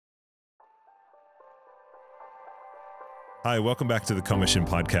Hi, welcome back to the Commission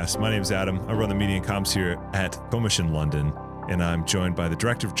Podcast. My name is Adam. I run the media and comms here at Commission London, and I'm joined by the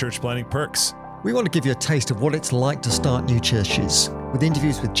Director of Church Planning, Perks. We want to give you a taste of what it's like to start new churches, with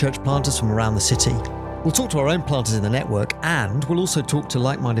interviews with church planters from around the city. We'll talk to our own planters in the network, and we'll also talk to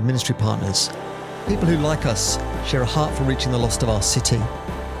like-minded ministry partners, people who, like us, share a heart for reaching the lost of our city.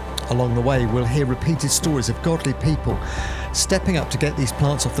 Along the way, we'll hear repeated stories of godly people stepping up to get these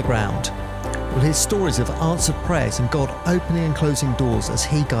plants off the ground. We'll hear stories of answered prayers and God opening and closing doors as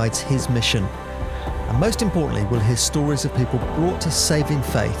He guides His mission. And most importantly, we'll hear stories of people brought to saving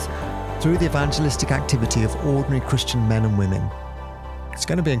faith through the evangelistic activity of ordinary Christian men and women. It's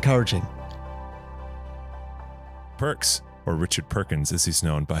going to be encouraging. Perks, or Richard Perkins as he's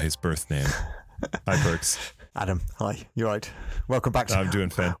known by his birth name. Hi, Perks. Adam, hi. You're right. Welcome back. I'm doing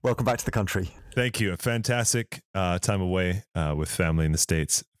fan. Welcome back to the country. Thank you. A fantastic time away with family in the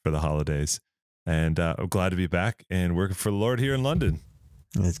States for the holidays. And I'm glad to be back and working for the Lord here in London.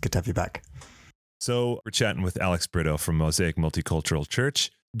 It's good to have you back. So we're chatting with Alex Brito from Mosaic Multicultural Church.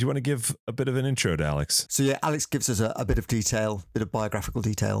 Do you want to give a bit of an intro to Alex? So yeah, Alex gives us a bit of detail, bit of biographical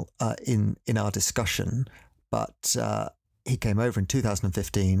detail in our discussion. But he came over in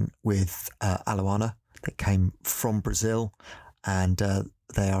 2015 with Aluana that came from Brazil, and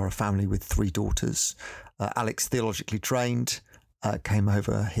they are a family with 3 daughters. Alex, theologically trained, came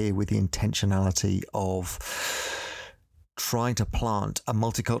over here with the intentionality of trying to plant a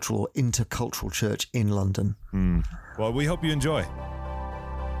multicultural or intercultural church in London. Well, we hope you enjoy.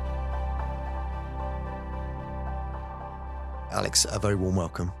 Alex, a very warm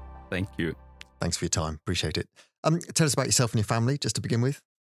welcome. Thank you. Thanks for your time. Appreciate it. Tell us about yourself and your family, just to begin with.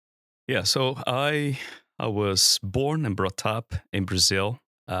 Yeah, so I was born and brought up in Brazil,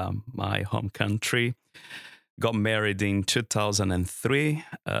 my home country. Got married in 2003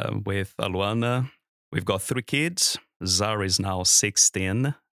 with Aluana. We've got 3 kids. Zara is now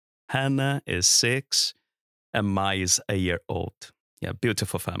 16. Hannah is 6. And Mai is a year old. Yeah,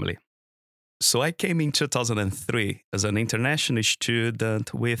 beautiful family. So I came in 2003 as an international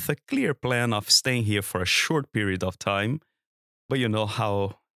student with a clear plan of staying here for a short period of time. But you know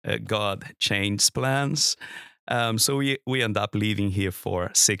how God changed plans. So we end up living here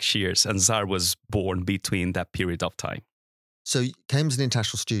for 6 years, and Zara was born between that period of time. So you came as an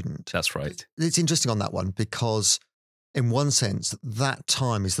international student. That's right. It's interesting on that one because in one sense, that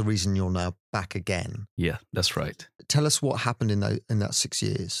time is the reason you're now back again. Yeah, that's right. Tell us what happened in that 6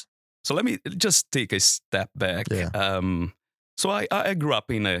 years. So let me just take a step back. Yeah. So I grew up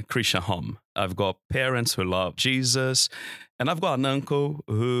in a Christian home. I've got parents who love Jesus, and I've got an uncle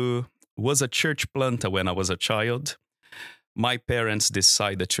who was a church planter when I was a child. My parents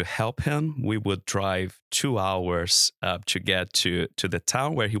decided to help him. We would drive 2 hours to get to the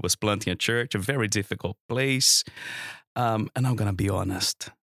town where he was planting a church, a very difficult place. And I'm going to be honest,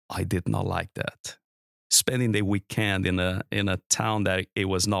 I did not like that. Spending the weekend in a town that it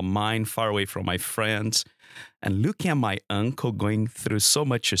was not mine, far away from my friends, and looking at my uncle going through so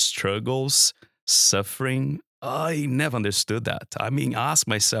much struggles, suffering, I never understood that. I mean, I ask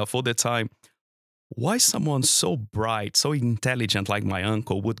myself all the time, why someone so bright, so intelligent like my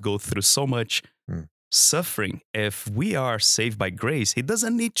uncle would go through so much suffering? If we are saved by grace, he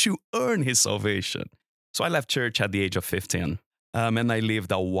doesn't need to earn his salvation. So I left church at the age of 15, and I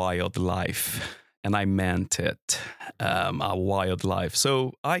lived a wild life. And I meant it, a wild life.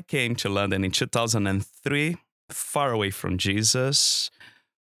 So I came to London in 2003, far away from Jesus.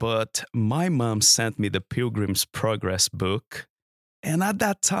 But my mom sent me the Pilgrim's Progress book. And at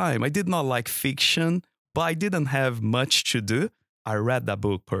that time, I did not like fiction, but I didn't have much to do. I read that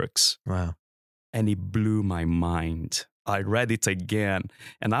book, Perks. Wow. And it blew my mind. I read it again.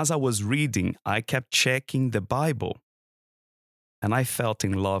 And as I was reading, I kept checking the Bible. And I felt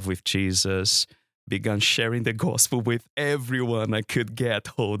in love with Jesus. Began sharing the gospel with everyone I could get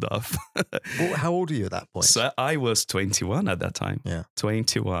hold of. Well, how old are you at that point? So I was 21 at that time. Yeah.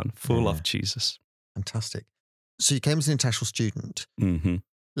 21, full of Jesus. Fantastic. So you came as an international student. Mm-hmm.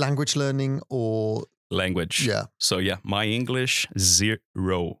 Language learning or? Language. Yeah. So yeah, my English,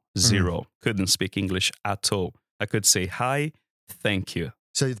 zero. Couldn't speak English at all. I could say hi, thank you.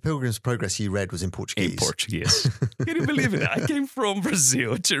 So the Pilgrim's Progress you read was in Portuguese? In Portuguese. Can you believe it? I came from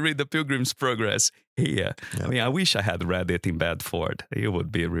Brazil to read the Pilgrim's Progress here. Yeah. I mean, I wish I had read it in Bedford. It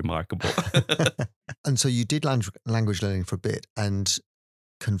would be remarkable. And so you did language learning for a bit and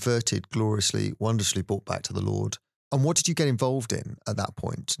converted gloriously, wondrously brought back to the Lord. And what did you get involved in at that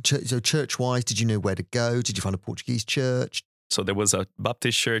point? So church-wise, did you know where to go? Did you find a Portuguese church? So there was a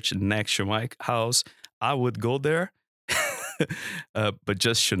Baptist church next to my house. I would go there but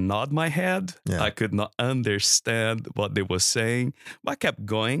just to nod my head. Yeah. I could not understand what they were saying, but I kept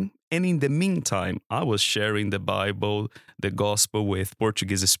going. And in the meantime, I was sharing the Bible, the gospel with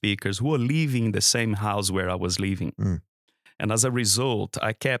Portuguese speakers who were living in the same house where I was living. Mm. And as a result,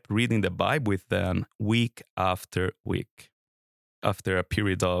 I kept reading the Bible with them week after week. After a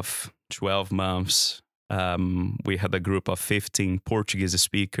period of 12 months, we had a group of 15 Portuguese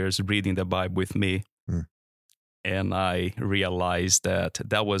speakers reading the Bible with me. Mm. And I realized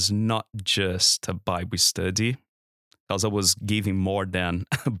that was not just a Bible study, because I was giving more than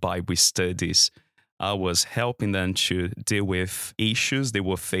Bible studies. I was helping them to deal with issues they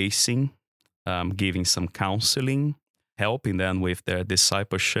were facing, giving some counseling, helping them with their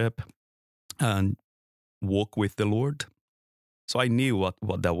discipleship and walk with the Lord. So I knew what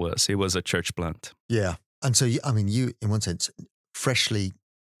that was. It was a church plant. Yeah. And so, you, in one sense, freshly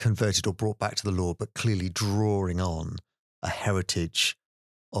converted or brought back to the Lord, but clearly drawing on a heritage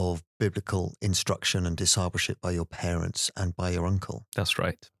of biblical instruction and discipleship by your parents and by your uncle. That's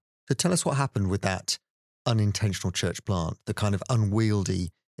right. So tell us what happened with that unintentional church plant, the kind of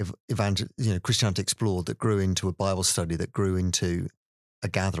unwieldy Christianity Explored that grew into a Bible study, that grew into a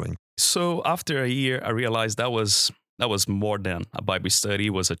gathering. So after a year, I realized that was more than a Bible study.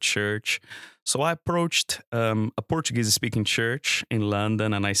 It was a church. So I approached a Portuguese-speaking church in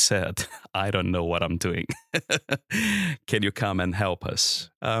London, and I said, I don't know what I'm doing. Can you come and help us?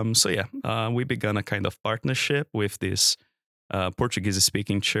 We began a kind of partnership with this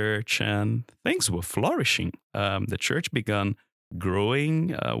Portuguese-speaking church, and things were flourishing. The church began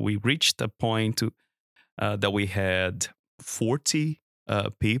growing. We reached a point that we had 40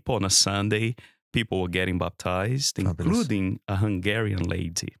 people on a Sunday. People were getting baptized, including a Hungarian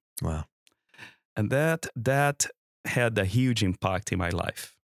lady. Wow. And that had a huge impact in my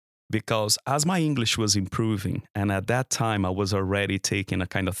life, because as my English was improving, and at that time I was already taking a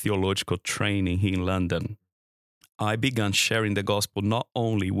kind of theological training here in London, I began sharing the gospel not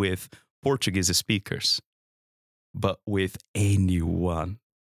only with Portuguese speakers, but with anyone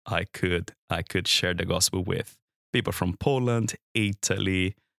I could share the gospel with. People from Poland,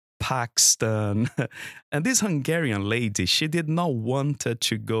 Italy, Pakistan. And this Hungarian lady, she did not want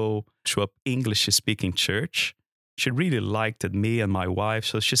to go to an English-speaking church. She really liked me and my wife,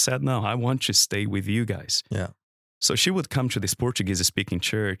 so she said, no, I want to stay with you guys. Yeah. So she would come to this Portuguese-speaking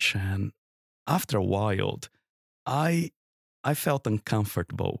church, and after a while, I felt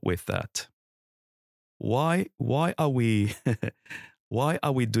uncomfortable with that. Why are we why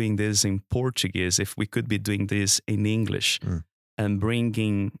are we doing this in Portuguese if we could be doing this in English? And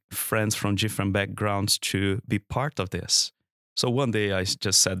bringing friends from different backgrounds to be part of this. So one day I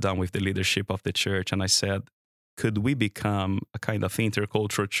just sat down with the leadership of the church and I said, could we become a kind of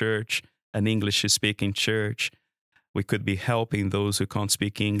intercultural church, an English-speaking church? We could be helping those who can't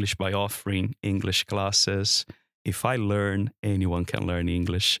speak English by offering English classes. If I learn, anyone can learn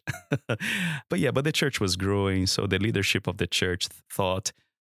English. But the church was growing, so the leadership of the church thought,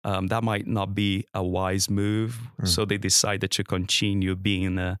 that might not be a wise move. So they decided to continue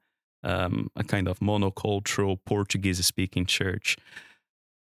being a kind of monocultural Portuguese-speaking church.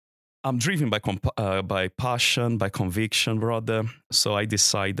 I'm driven by passion, by conviction, rather. So I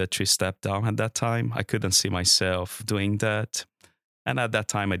decided to step down at that time. I couldn't see myself doing that. And at that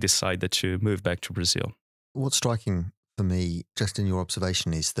time, I decided to move back to Brazil. What's striking for me, just in your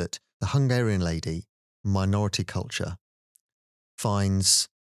observation, is that the Hungarian lady, minority culture, finds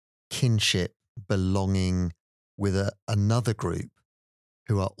kinship, belonging with another group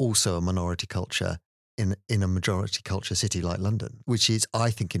who are also a minority culture in a majority culture city like London, which is, I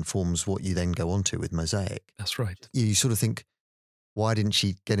think, informs what you then go on to with Mosaic. That's right. You sort of think, why didn't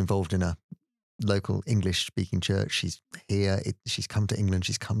she get involved in a local English-speaking church? She's here, she's come to England,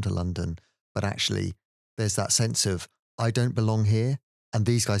 she's come to London, but actually there's that sense of, I don't belong here, and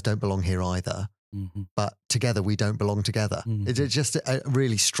these guys don't belong here either. Mm-hmm. But together we don't belong together. Mm-hmm. It's just a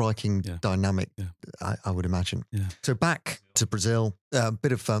really striking dynamic, I would imagine. Yeah. So back to Brazil, a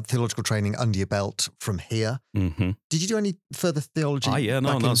bit of theological training under your belt from here. Mm-hmm. Did you do any further theology?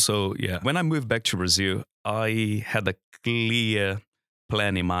 So when I moved back to Brazil, I had a clear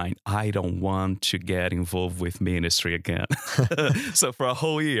plan in mind. I don't want to get involved with ministry again. So for a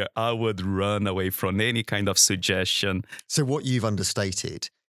whole year, I would run away from any kind of suggestion. So what you've understated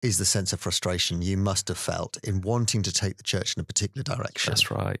is the sense of frustration you must have felt in wanting to take the church in a particular direction.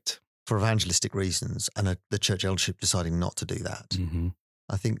 That's right. For evangelistic reasons, and the church eldership deciding not to do that. Mm-hmm.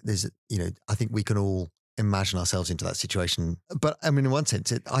 I think I think we can all imagine ourselves into that situation. But I mean, in one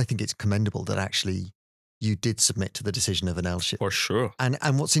sense, I think it's commendable that actually you did submit to the decision of an eldership. For sure. And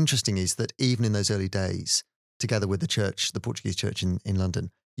what's interesting is that even in those early days, together with the church, the Portuguese church in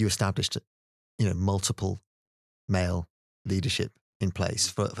London, you established, multiple male leadership in place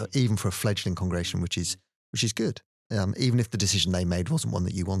for even for a fledgling congregation, which is good, even if the decision they made wasn't one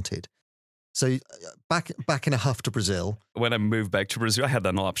that you wanted. So back in a huff to Brazil. When I moved back to Brazil, I had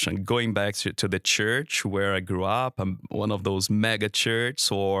an option: going back to the church where I grew up, one of those mega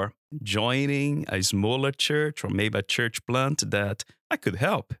churches, or joining a smaller church, or maybe a church plant that I could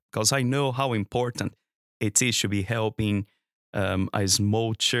help, because I know how important it is to be helping a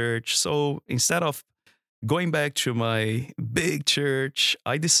small church. So instead of going back to my big church,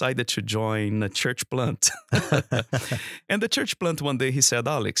 I decided to join a church plant. And the church plant one day, he said,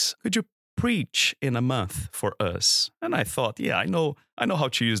 "Alex, could you preach in a month for us?" And I thought, yeah, I know how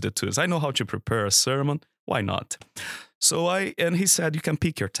to use the tools. I know how to prepare a sermon. Why not? And he said, you can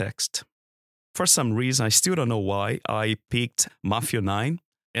pick your text. For some reason, I still don't know why, I picked Matthew 9.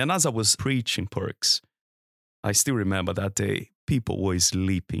 And as I was preaching, Perks, I still remember that day, people were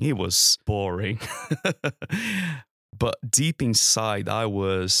sleeping. It was boring. But deep inside, I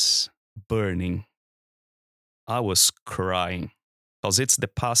was burning. I was crying. Because it's the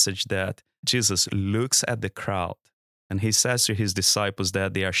passage that Jesus looks at the crowd and he says to his disciples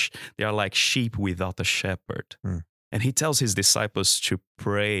that they are like sheep without a shepherd. Mm. And he tells his disciples to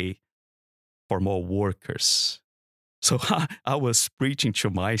pray for more workers. So I was preaching to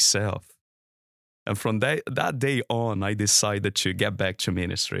myself. And from that day on, I decided to get back to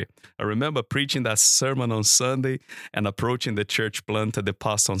ministry. I remember preaching that sermon on Sunday and approaching the church plant at the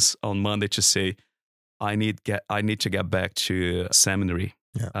pastor on Monday to say, I need to get back to seminary.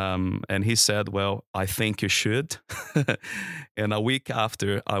 Yeah. And he said, well, I think you should. And a week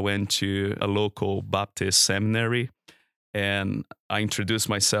after, I went to a local Baptist seminary and I introduced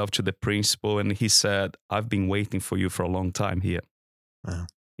myself to the principal, and he said, I've been waiting for you for a long time here. Wow.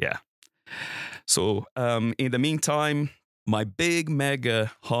 Yeah. So in the meantime, my big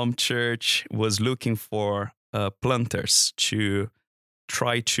mega home church was looking for planters to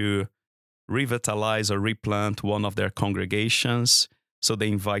try to revitalize or replant one of their congregations. So they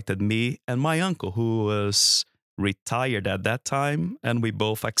invited me and my uncle, who was retired at that time, and we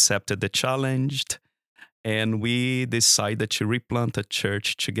both accepted the challenge. And we decided to replant a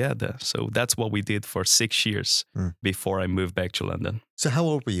church together. So that's what we did for 6 years before I moved back to London. So how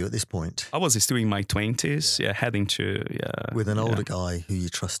old were you at this point? I was still in my 20s, heading to... With an older guy who you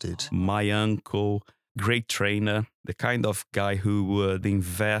trusted? My uncle, great trainer, the kind of guy who would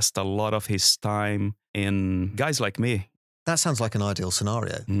invest a lot of his time in guys like me. That sounds like an ideal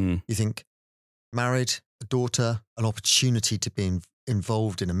scenario. You think, married, a daughter, an opportunity to be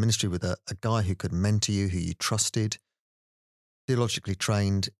involved in a ministry with a guy who could mentor you, who you trusted, theologically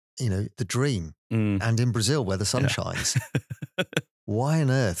trained, the dream. And in Brazil, where the sun shines. Why on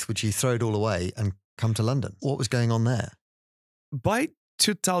earth would you throw it all away and come to London? What was going on there? By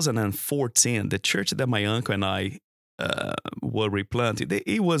 2014, the church that my uncle and I were replanted,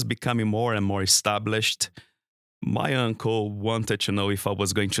 it was becoming more and more established. My uncle wanted to know if I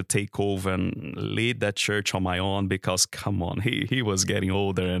was going to take over and lead that church on my own, because, come on, he was getting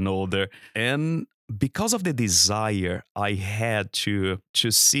older and older. And because of the desire I had to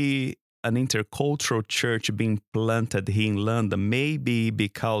see an intercultural church being planted here in London, maybe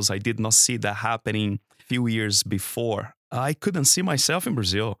because I did not see that happening a few years before, I couldn't see myself in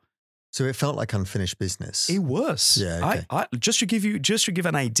Brazil. So it felt like unfinished business. It was. Yeah. Okay. I just to give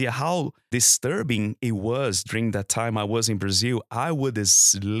an idea how disturbing it was during that time I was in Brazil, I would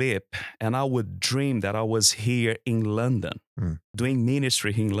sleep and I would dream that I was here in London, doing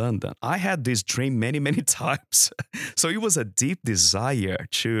ministry in London. I had this dream many, many times. So it was a deep desire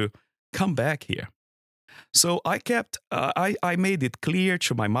to come back here. So I made it clear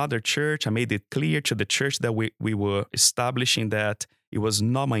to my mother church, I made it clear to the church that we were establishing that it was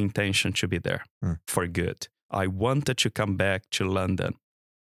not my intention to be there for good. I wanted to come back to London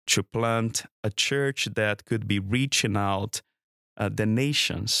to plant a church that could be reaching out the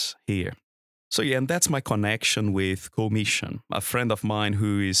nations here. So and that's my connection with Co-Mission. A friend of mine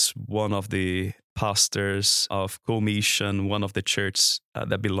who is one of the pastors of Co-Mission, one of the churches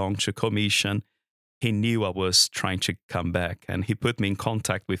that belong to Co-Mission, he knew I was trying to come back, and he put me in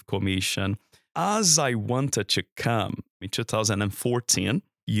contact with Co-Mission. As I wanted to come in 2014,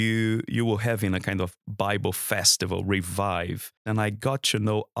 you were having a kind of Bible festival, Revive, and I got to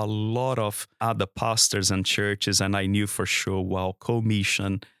know a lot of other pastors and churches, and I knew for sure, well,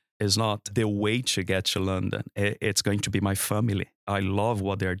 Co-Mission is not the way to get to London. It's going to be my family. I love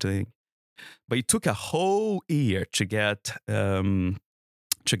what they're doing. But it took a whole year to get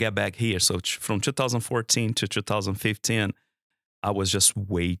back here. So from 2014 to 2015, I was just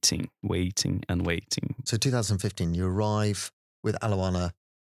waiting. So 2015, you arrive with Aluana,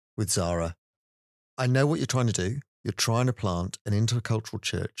 with Zara. I know what you're trying to do. You're trying to plant an intercultural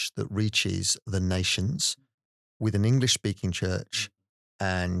church that reaches the nations with an English-speaking church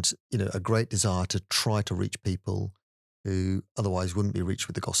and, a great desire to try to reach people who otherwise wouldn't be reached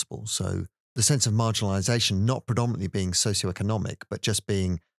with the gospel. So the sense of marginalization, not predominantly being socioeconomic, but just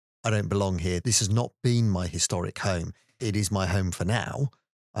being, I don't belong here. This has not been my historic home. It is my home for now.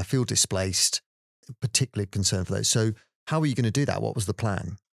 I feel displaced, particularly concerned for those. So how are you going to do that? What was the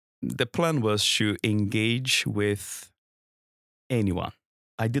plan? The plan was to engage with anyone.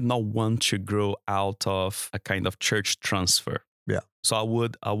 I did not want to grow out of a kind of church transfer. Yeah. So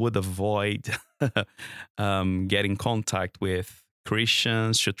I would avoid getting contact with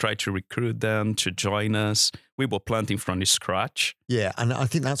Christians, to try to recruit them to join us. We were planting from scratch. Yeah, and I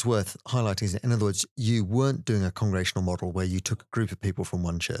think that's worth highlighting. Isn't it? In other words, you weren't doing a congregational model where you took a group of people from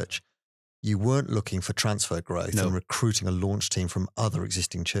one church. You weren't looking for transfer growth and recruiting a launch team from other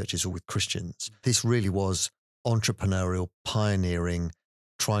existing churches or with Christians. This really was entrepreneurial, pioneering,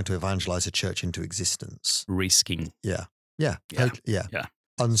 trying to evangelize a church into existence. Risking. Yeah.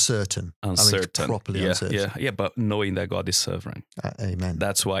 Uncertain. Properly uncertain. Yeah, but knowing that God is sovereign. Amen.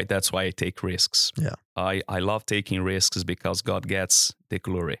 That's why I take risks. Yeah. I love taking risks because God gets the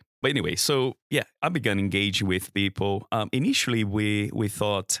glory. But anyway, so I began engaging with people. Initially, we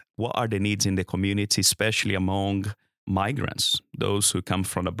thought, what are the needs in the community, especially among migrants, those who come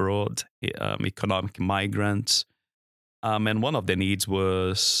from abroad, economic migrants. And one of the needs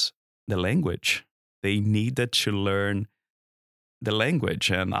was the language. They needed to learn the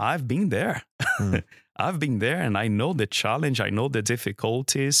language. And I've been there. I've been there, and I know the challenge. I know the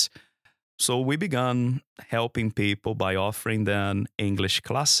difficulties. So we began helping people by offering them English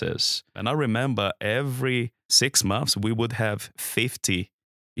classes. And I remember every 6 months, we would have 50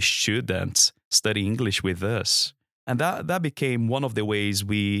 students study English with us. And that became one of the ways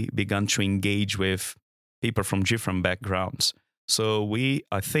we began to engage with people from different backgrounds. So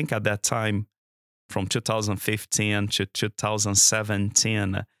I think at that time, from 2015 to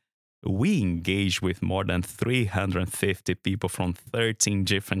 2017, we engaged with more than 350 people from 13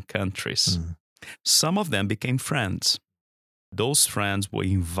 different countries. Some of them became friends. Those friends were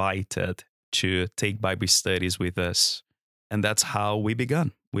invited to take Bible studies with us. And that's how we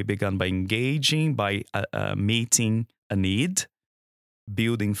began. We began by engaging, by meeting a need,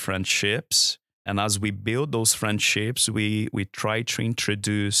 building friendships. And as we build those friendships, we try to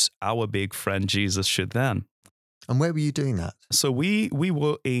introduce our big friend Jesus to them. And where were you doing that? So we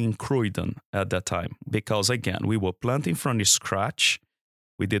were in Croydon at that time because, again, we were planting from scratch.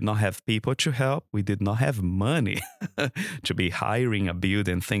 We did not have people to help. We did not have money to be hiring a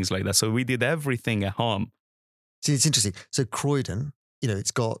building, things like that. So we did everything at home. See, it's interesting. So Croydon,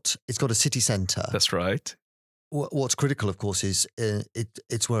 it's got a city centre. That's right. What's critical, of course, is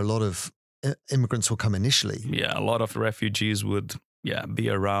it's where a lot of immigrants will come initially. Yeah, a lot of refugees would be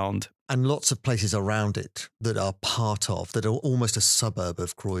around. And lots of places around it that are that are almost a suburb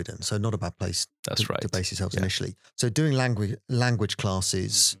of Croydon. So not a bad place to base yourselves initially. So doing language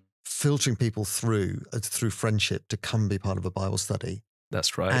classes, filtering people through friendship to come be part of a Bible study.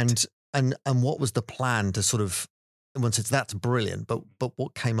 That's right. And what was the plan to sort of, once that's brilliant, but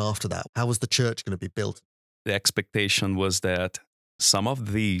what came after that? How was the church going to be built? The expectation was that some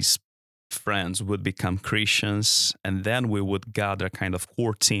of these friends would become Christians, and then we would gather a kind of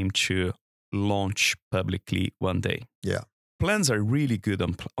core team to launch publicly one day. Yeah. Plans are really good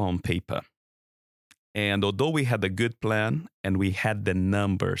on paper. And although we had a good plan and we had the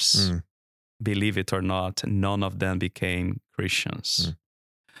numbers, believe it or not, none of them became Christians.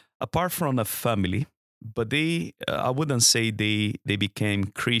 Apart from a family, but I wouldn't say they became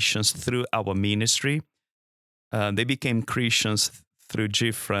Christians through our ministry. They became Christians through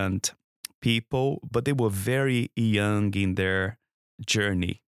different people, but they were very young in their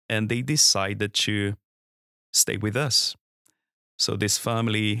journey, and they decided to stay with us. So this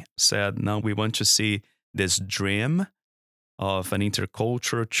family said, no, we want to see this dream of an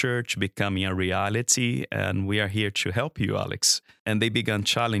intercultural church becoming a reality, and we are here to help you, Alex. And they began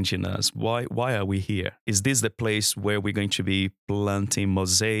challenging us. Why are we here? Is this the place where we're going to be planting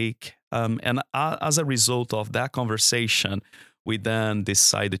Mosaic? And as a result of that conversation, we then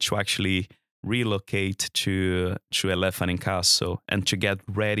decided to actually relocate to Elephant and Castle and to get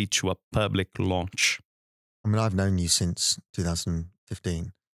ready to a public launch. I mean, I've known you since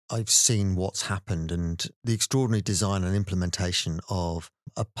 2015. I've seen what's happened and the extraordinary design and implementation of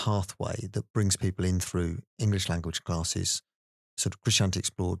a pathway that brings people in through English language classes, sort of Christianity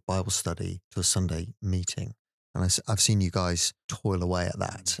Explored, Bible study, to a Sunday meeting. And I've seen you guys toil away at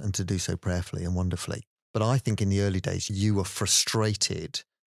that and to do so prayerfully and wonderfully. But I think in the early days, you were frustrated,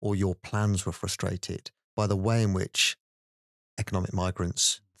 or your plans were frustrated by the way in which economic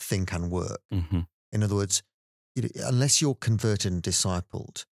migrants think and work. Mm-hmm. In other words, unless you're converted and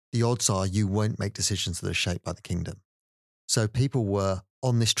discipled, the odds are you won't make decisions that are shaped by the kingdom. So people were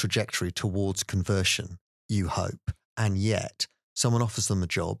on this trajectory towards conversion, you hope, and yet someone offers them a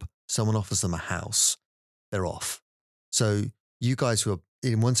job, someone offers them a house, they're off. So you guys were,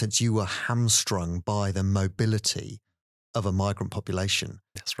 in one sense, you were hamstrung by the mobility of a migrant population.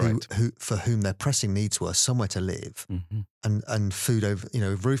 That's right. Who for whom their pressing needs were somewhere to live, Mm-hmm. and food over,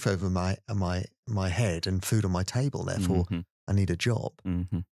 roof over my head and food on my table. Therefore, Mm-hmm. I need a job.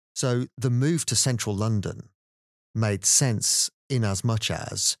 Mm-hmm. So the move to central London made sense in as much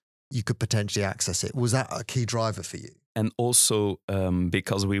as you could potentially access it. Was that a key driver for you? And also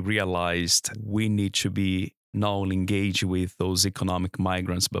because we realized we need to be not only engaged with those economic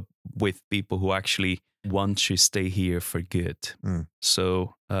migrants, but with people who actually want to stay here for good. Mm.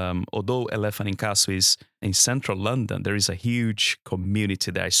 So although Elephant and Castle is in central London, there is a huge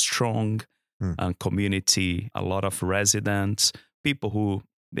community there, strong community, a lot of residents, people who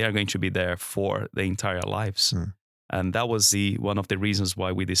they are going to be there for their entire lives. Mm. And that was one of the reasons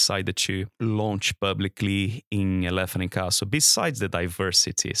why we decided to launch publicly in Elephant and Castle, besides the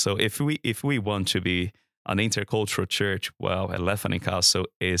diversity. So if we want to be an intercultural church, well, Elephant and Castle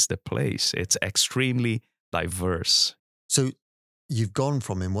is the place. It's extremely diverse. So you've gone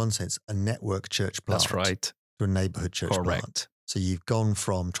from, in one sense, a network church plant That's right. to a neighborhood church Correct. plant. So you've gone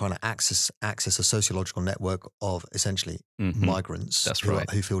from trying to access a sociological network of essentially migrants That's who, right.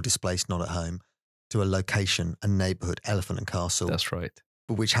 who feel displaced, not at home, to a location, a neighborhood, Elephant and Castle, That's right.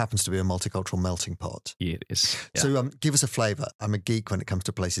 but which happens to be a multicultural melting pot. It is. Yeah. So give us a flavour. I'm a geek when it comes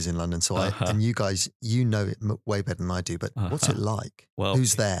to places in London, so and you guys, you know it way better than I do, but what's it like? Well,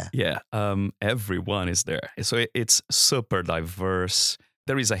 who's there? Yeah, everyone is there. So it's super diverse.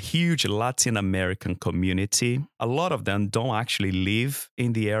 There is a huge Latin American community. A lot of them don't actually live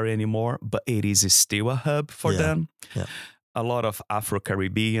in the area anymore, but it is still a hub for them. Yeah. A lot of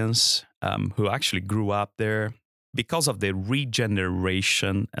Afro-Caribbeans who actually grew up there because of the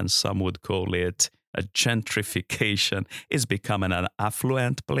regeneration, and some would call it a gentrification, is becoming an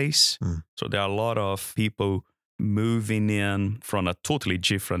affluent place. So there are a lot of people moving in from a totally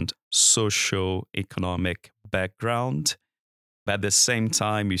different socio-economic background. But at the same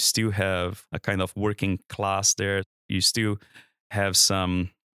time, you still have a kind of working class there. You still have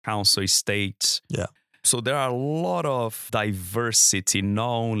some council estates. Yeah. So there are a lot of diversity, not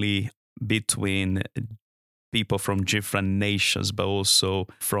only between people from different nations, but also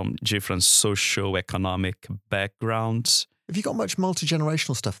from different socio-economic backgrounds. Have you got much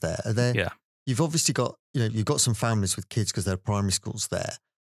multi-generational stuff there? Are there? Yeah. You've obviously got, you've got some families with kids because there are primary schools there.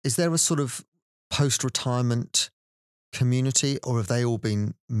 Is there a sort of post-retirement community, or have they all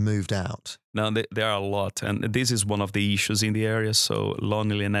been moved out? Now, there are a lot, and this is one of the issues in the area. So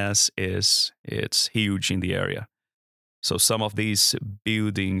loneliness it's huge in the area. So some of these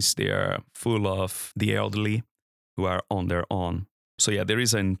buildings, they are full of the elderly who are on their own. So yeah, there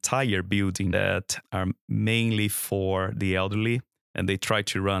is an entire building that are mainly for the elderly, and they try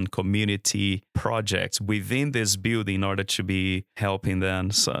to run community projects within this building in order to be helping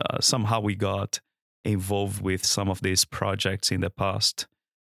them. So, somehow we got involved with some of these projects in the past.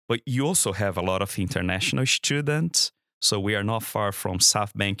 But you also have a lot of international students. So we are not far from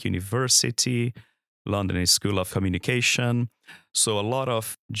South Bank University, London School of Communication. So a lot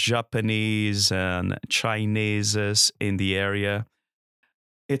of Japanese and Chinese in the area.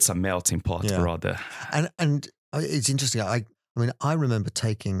 It's a melting pot, brother. And it's interesting. I mean, I remember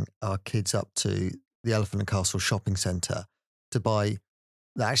taking our kids up to the Elephant and Castle shopping centre to buy.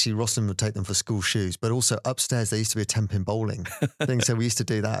 Actually, Rosslyn would take them for school shoes, but also upstairs there used to be a 10-pin bowling thing. So we used to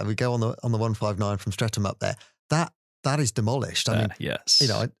do that. We go on the 159 from Streatham up there. That is demolished. I mean, yes.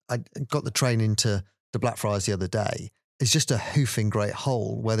 I got the train into the Blackfriars the other day. It's just a hoofing great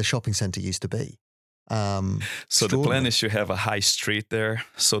hole where the shopping centre used to be. So the plan is to have a high street there.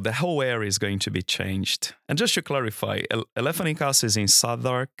 So the whole area is going to be changed. And just to clarify, Elephant and Castle is in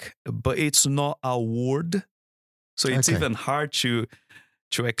Southwark, but it's not a word. So it's even hard to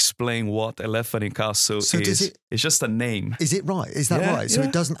explain what Elephant and Castle is. It's just a name. Is it right? Is that right? So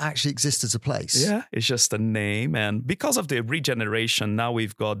it doesn't actually exist as a place? Yeah, it's just a name. And because of the regeneration, now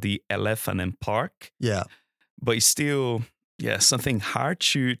we've got the Elephant and Park. Yeah. But it's still, something hard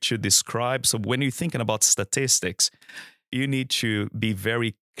to describe. So when you're thinking about statistics, you need to be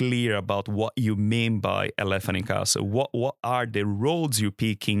very clear about what you mean by elephant and castle. What are the roads you're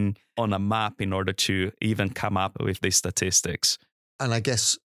picking on a map in order to even come up with the statistics? And I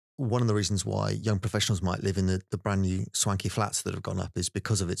guess one of the reasons why young professionals might live in the brand new swanky flats that have gone up is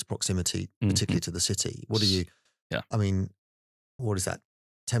because of its proximity, particularly to the city. What do you, I mean, what is that?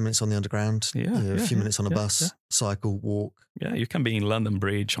 10 minutes on the underground, a few minutes on a bus, cycle, walk. Yeah, you can be in London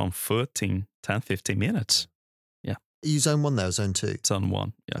Bridge on foot in 10, 15 minutes. Are you zone 1 there or zone 2? Zone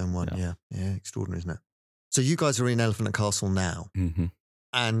 1. Yeah. Zone 1, yeah. Extraordinary, isn't it? So you guys are in Elephant and Castle now. Mm-hmm.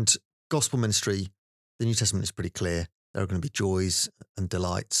 And gospel ministry, the New Testament is pretty clear. There are going to be joys and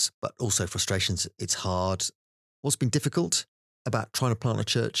delights, but also frustrations. It's hard. What's been difficult about trying to plant a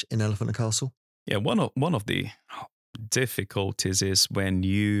church in Elephant and Castle? Yeah, one of the difficulties is when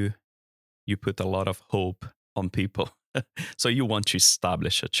you put a lot of hope on people. So you want to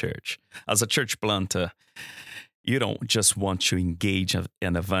establish a church. As a church planter, you don't just want to engage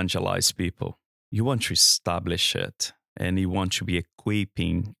and evangelize people. You want to establish it, and you want to be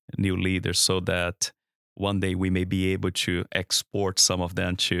equipping new leaders so that one day we may be able to export some of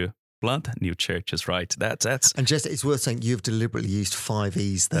them to plant new churches, right? That's and just it's worth saying you've deliberately used 5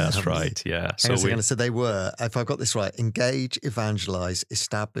 E's there. That's right, you? Yeah. So they were, if I've got this right, engage, evangelize,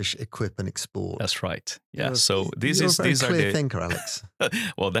 establish, equip, and export. That's right. Yeah. So these are a clear thinker, Alex.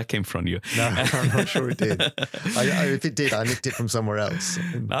 Well, that came from you. No, I'm not sure it did. If it did, I nicked it from somewhere else.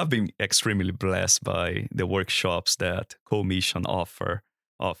 I've been extremely blessed by the workshops that Co-Mission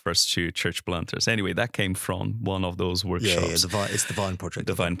offers to church planters. Anyway, that came from one of those workshops. It's the Vine Project.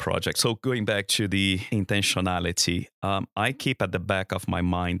 The Vine Project. So going back to the intentionality, I keep at the back of my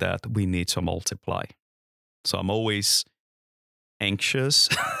mind that we need to multiply. So I'm always anxious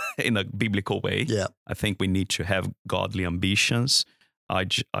in a biblical way. Yeah. I think we need to have godly ambitions. I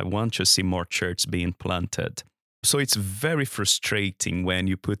want to see more churches being planted. So it's very frustrating when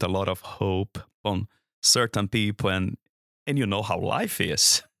you put a lot of hope on certain people and you know how life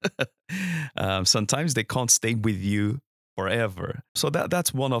is. Sometimes they can't stay with you forever. So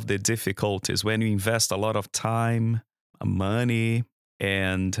that's one of the difficulties when you invest a lot of time, money,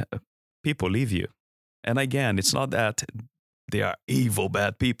 and people leave you. And again, it's not that they are evil,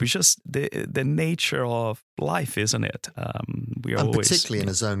 bad people. It's just the nature of life, isn't it? We are always, particularly in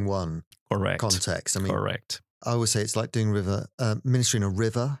a zone 1 context. I mean, correct. I always say it's like doing ministry in a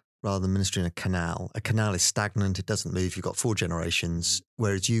river rather than ministry in a canal. A canal is stagnant. It doesn't move. You've got 4 generations,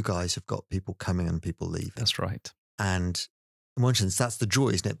 whereas you guys have got people coming and people leaving. That's right. And in one sense, that's the joy,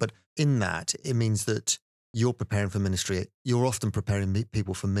 isn't it? But in that, it means that you're preparing for ministry. You're often preparing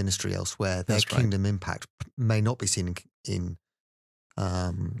people for ministry elsewhere. Their kingdom impact may not be seen in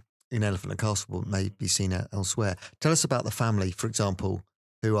Elephant and Castle, but may be seen elsewhere. Tell us about the family, for example,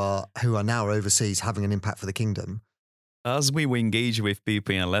 who are now overseas having an impact for the kingdom. As we were engaged with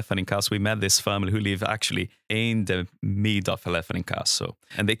people in Elephant and Castle, we met this family who live actually in the mid of Elephant and Castle.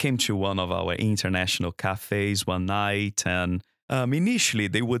 And they came to one of our international cafes one night. And initially,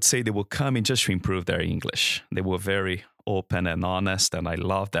 they would say they would come in just to improve their English. They were very open and honest, and I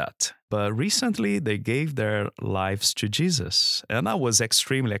love that. But recently, they gave their lives to Jesus. And I was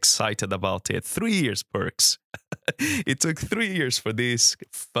extremely excited about it. 3 years, Perks. It took 3 years for this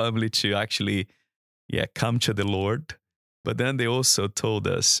family to actually come to the Lord. But then they also told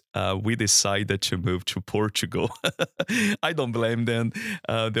us we decided to move to Portugal. I don't blame them.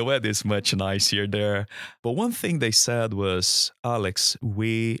 The weather is much nicer there. But one thing they said was, Alex,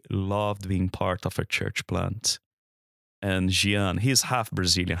 we loved being part of a church plant. And Gian, he's half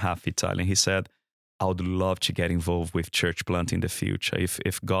Brazilian, half Italian. He said, I would love to get involved with church plant in the future.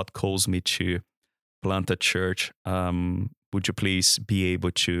 If God calls me to plant a church, would you please be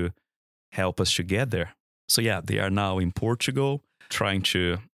able to help us to get there? So they are now in Portugal trying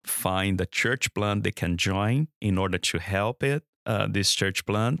to find a church plant they can join in order to help this church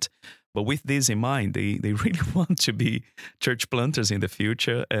plant. But with this in mind, they really want to be church planters in the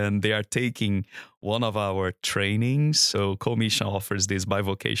future, and they are taking one of our trainings. So Co-Mission offers this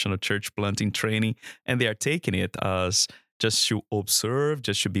bivocational church planting training, and they are taking it as just to observe,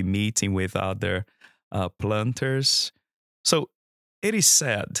 just to be meeting with other planters. So it is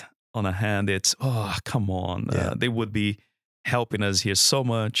sad. On a hand, it's, come on. They would be helping us here so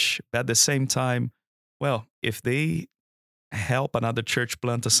much. But at the same time, well, if they help another church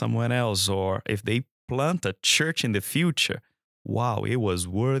planter somewhere else, or if they plant a church in the future, wow, it was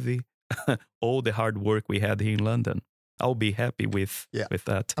worthy all the hard work we had here in London. I'll be happy with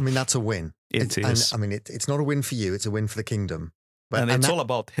that. I mean, that's a win. It is. And, I mean, it's not a win for you. It's a win for the kingdom. But, and it's all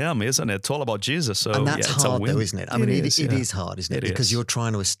about him, isn't it? It's all about Jesus. So and that's it's hard, a win. though, isn't it? I mean, it is hard, isn't it? Because you're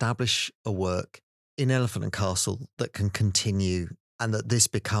trying to establish a work in Elephant and Castle that can continue and that this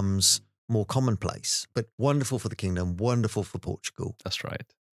becomes more commonplace, but wonderful for the kingdom, wonderful for Portugal. That's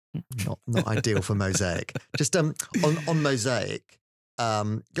right. Not ideal for Mosaic. Just on Mosaic,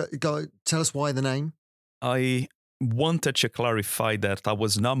 go tell us why the name. I wanted to clarify that I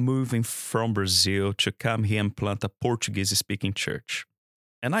was not moving from Brazil to come here and plant a Portuguese-speaking church.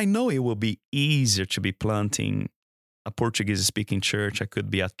 And I know it will be easier to be planting a Portuguese-speaking church. I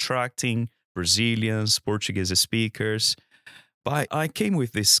could be attracting Brazilians, Portuguese speakers. But I came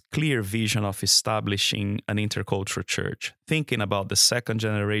with this clear vision of establishing an intercultural church, thinking about the second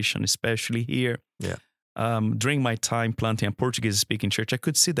generation, especially here. Yeah. During my time planting a Portuguese-speaking church, I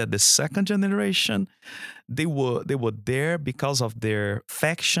could see that the second generation, they were there because of their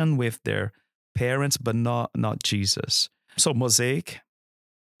affection with their parents, but not Jesus. So Mosaic,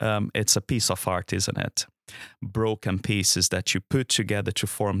 it's a piece of art, isn't it? Broken pieces that you put together to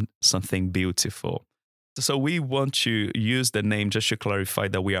form something beautiful. So we want to use the name just to clarify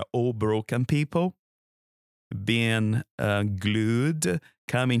that we are all broken people being glued,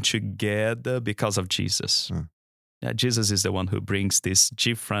 coming together because of Jesus. Yeah, Jesus is the one who brings these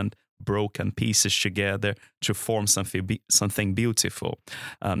different broken pieces together to form something beautiful.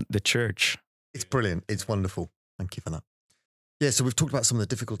 The church. It's brilliant. It's wonderful. Thank you for that. Yeah, so we've talked about some of the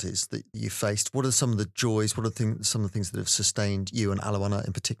difficulties that you faced. What are some of the joys? What are some of the things that have sustained you and Alawana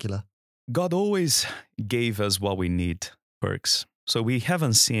in particular? God always gave us what we need, Perks. So we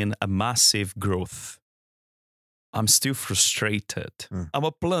haven't seen a massive growth. I'm still frustrated. I'm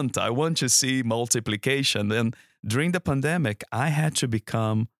a planter. I want to see multiplication. And during the pandemic, I had to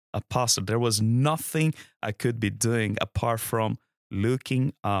become a pastor. There was nothing I could be doing apart from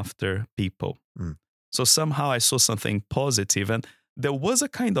looking after people. So somehow I saw something positive, and there was a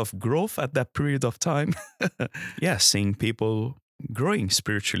kind of growth at that period of time. Yeah, seeing people growing,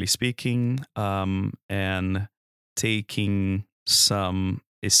 spiritually speaking, and taking some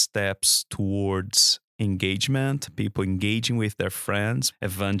steps towards engagement, people engaging with their friends,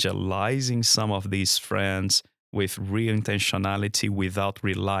 evangelizing some of these friends with real intentionality without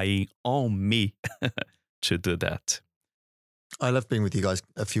relying on me to do that. I loved being with you guys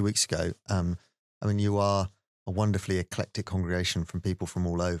a few weeks ago. I mean, you are a wonderfully eclectic congregation from people from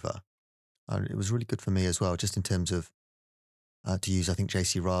all over. It was really good for me as well, just in terms of, to use, I think,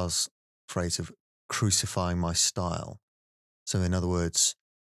 J.C. Ra's phrase of crucifying my style. So in other words,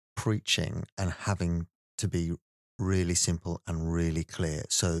 preaching and having to be really simple and really clear.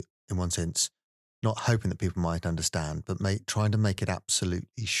 So in one sense, not hoping that people might understand, but trying to make it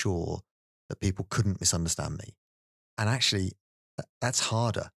absolutely sure that people couldn't misunderstand me. And actually, that's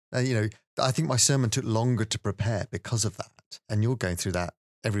harder. I think my sermon took longer to prepare because of that. And you're going through that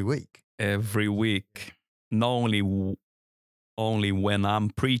every week. Every week. Not only when I'm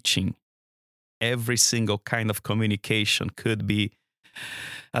preaching, every single kind of communication could be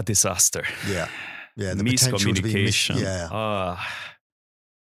a disaster. Yeah. The miscommunication.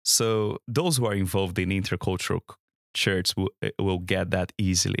 So those who are involved in intercultural church will get that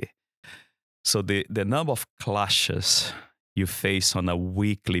easily. So the number of clashes you face on a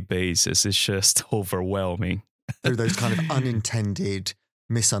weekly basis is just overwhelming. Through those kind of unintended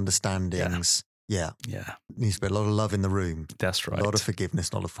misunderstandings. Yeah. Needs to be a lot of love in the room. That's right. A lot of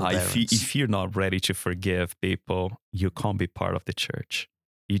forgiveness, not of forbearance. If you're not ready to forgive people, you can't be part of the church.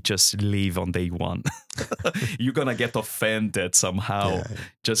 You just leave on day one. You're going to get offended somehow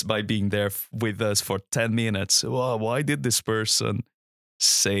just by being there with us for 10 minutes. Well, why did this person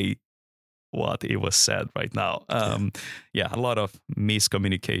say what it was said right now? A lot of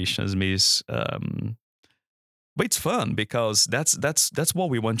miscommunications, but it's fun because that's what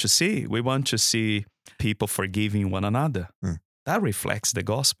we want to see. We want to see people forgiving one another. That reflects the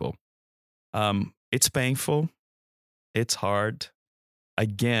gospel. It's painful. It's hard.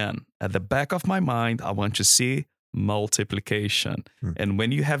 Again, at the back of my mind, I want to see multiplication. And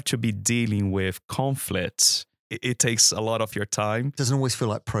when you have to be dealing with conflicts, it takes a lot of your time. It doesn't always feel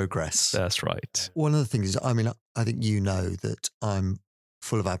like progress. That's right. One of the things is, I think you know that I'm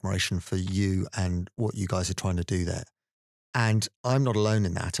full of admiration for you and what you guys are trying to do there. And I'm not alone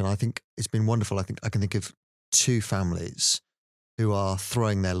in that. And I think it's been wonderful. I think I can think of two families who are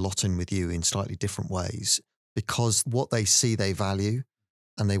throwing their lot in with you in slightly different ways because what they see they value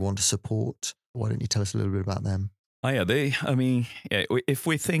and they want to support. Why don't you tell us a little bit about them? If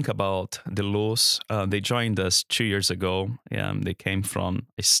we think about the Luz, they joined us 2 years ago. They came from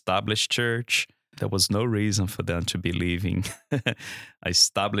established church. There was no reason for them to be leaving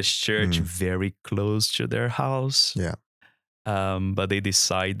established church very close to their house. Yeah. But they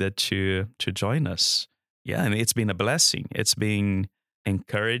decided to join us. Yeah, and it's been a blessing. It's been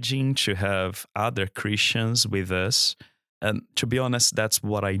encouraging to have other Christians with us. And to be honest, that's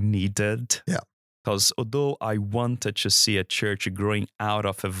what I needed. Yeah. Because although I wanted to see a church growing out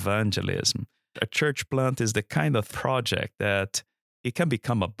of evangelism, a church plant is the kind of project that it can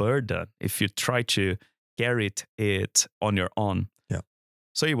become a burden if you try to carry it on your own. Yeah.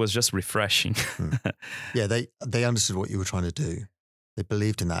 So it was just refreshing. Yeah, they understood what you were trying to do. They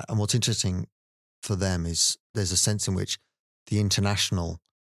believed in that. And what's interesting for them is there's a sense in which the international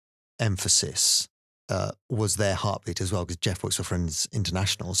emphasis was their heartbeat as well, because Jeff works for Friends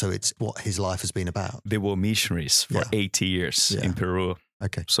International. So it's what his life has been about. They were missionaries for 80 years in Peru.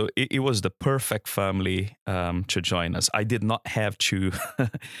 Okay. So it was the perfect family to join us. I did not have to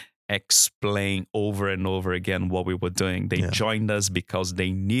explain over and over again what we were doing. They joined us because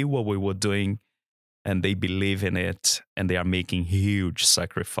they knew what we were doing and they believe in it, and they are making huge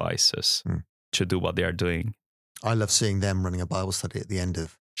sacrifices to do what they are doing. I love seeing them running a Bible study at the end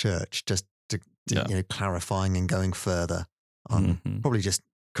of church, just to clarifying and going further on probably just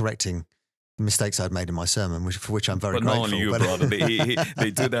correcting the mistakes I'd made in my sermon, for which I'm very grateful. Not only you, brother. They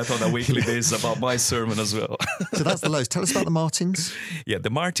do that on a weekly basis about my sermon as well. So that's the Lows. Tell us about the Martins. Yeah,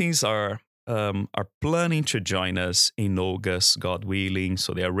 the Martins are planning to join us in August, God willing.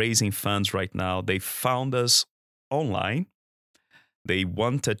 So they are raising funds right now. They found us online. They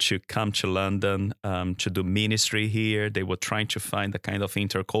wanted to come to London to do ministry here. They were trying to find a kind of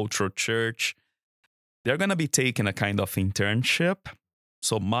intercultural church. They're going to be taking a kind of internship.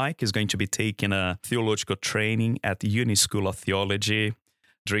 So Mike is going to be taking a theological training at the Uni School of Theology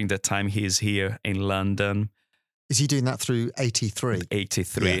during the time he's here in London. Is he doing that through 83?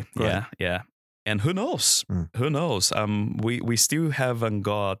 83, yeah. And who knows? Who knows? We still haven't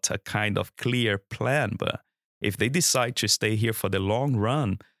got a kind of clear plan, but if they decide to stay here for the long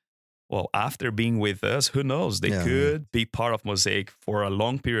run, well, after being with us, who knows? They could be part of Mosaic for a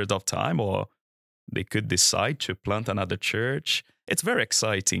long period of time, or they could decide to plant another church. It's very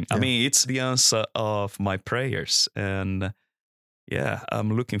exciting. I mean, it's the answer of my prayers. And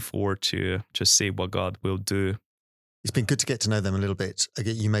I'm looking forward to see what God will do. It's been good to get to know them a little bit.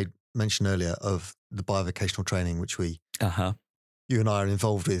 Again, you made mention earlier of the bivocational training, which you and I are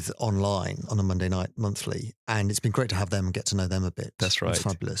involved with online on a Monday night monthly. And it's been great to have them and get to know them a bit. That's right. It's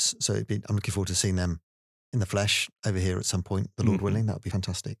fabulous. So I'm looking forward to seeing them in the flesh over here at some point, the Lord willing. That would be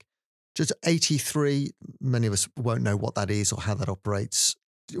fantastic. Just 83, many of us won't know what that is or how that operates.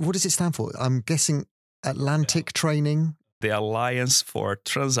 What does it stand for? I'm guessing Atlantic Training? The Alliance for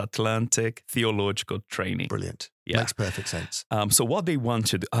Transatlantic Theological Training. Brilliant. Yeah. Makes perfect sense. So what they want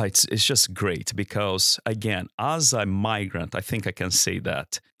to do, it's just great because, again, as a migrant, I think I can say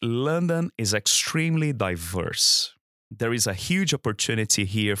that London is extremely diverse. There is a huge opportunity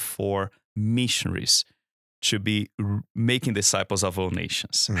here for missionaries to be making disciples of all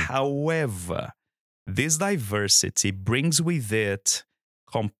nations. However, this diversity brings with it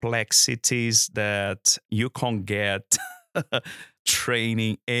complexities that you can't get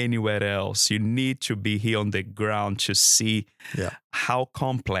training anywhere else. You need to be here on the ground to see how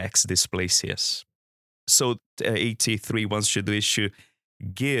complex this place is. So 83 wants to do is to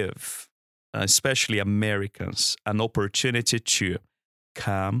give, especially Americans, an opportunity to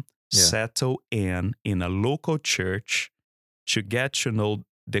come, settle in a local church to get to know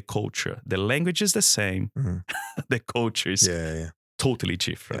the culture. The language is the same. The culture is totally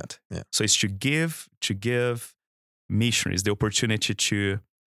different. So it's to give missionaries the opportunity to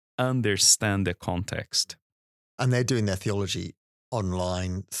understand the context. And they're doing their theology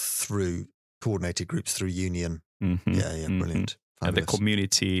online through coordinated groups, through Union. Brilliant. And the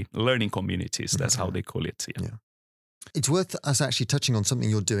community, learning communities, that's how they call it. It's worth us actually touching on something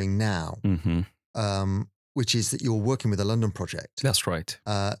you're doing now, which is that you're working with a London project. That's right.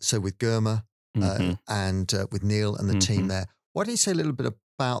 So with Germa and with Neil and the team there. Why don't you say a little bit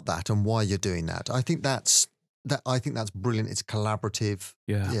about that and why you're doing that? I think that's brilliant. It's collaborative.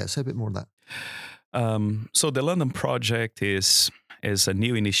 Say a bit more of that. So the London project is a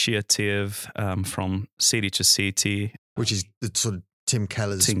new initiative from city to city, which is the sort of Tim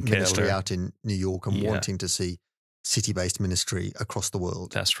Keller's ministry out in New York and wanting to see city-based ministry across the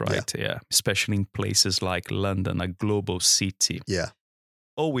world. That's right, especially in places like London, a global city.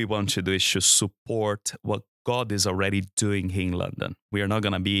 All we want to do is to support what God is already doing here in London. We are not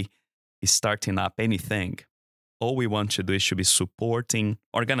going to be starting up anything. All we want to do is to be supporting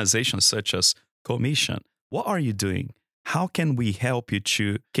organizations such as Commission. What are you doing? How can we help you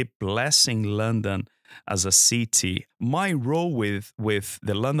to keep blessing London as a city? My role with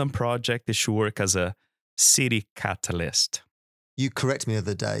the London project is to work as a city catalyst. You correct me the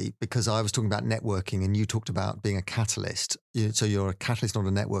other day because I was talking about networking and you talked about being a catalyst. So you're a catalyst, not a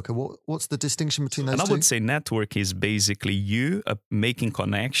networker. What's the distinction between those two? And I would say network is basically you making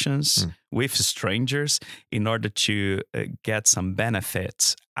connections with strangers in order to get some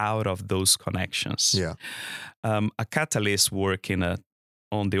benefits out of those connections. Yeah. A catalyst work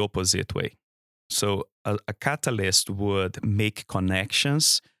on the opposite way. So a catalyst would make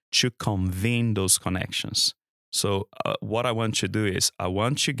connections to convene those connections. So what I want to do is I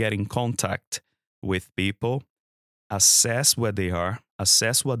want to get in contact with people, assess where they are,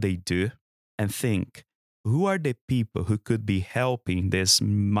 assess what they do, and think, who are the people who could be helping this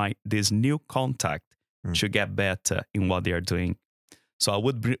new contact to get better in what they are doing? So I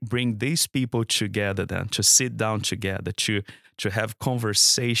would bring these people together then to sit down together, to have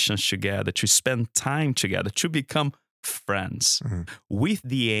conversations together, to spend time together, to become friends with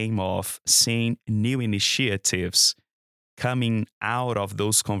the aim of seeing new initiatives coming out of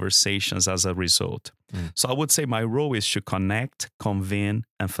those conversations as a result. So I would say my role is to connect, convene,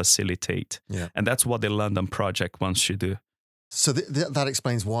 and facilitate. Yeah. And that's what the London Project wants to do. So that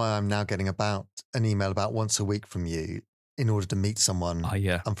explains why I'm now getting about an email about once a week from you in order to meet someone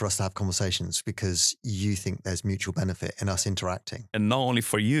and for us to have conversations, because you think there's mutual benefit in us interacting. And not only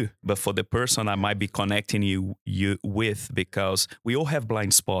for you, but for the person I might be connecting you with, because we all have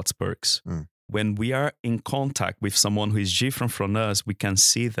blind spots, Perks. When we are in contact with someone who is different from us, we can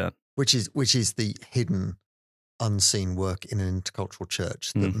see that. Which is the hidden, unseen work in an intercultural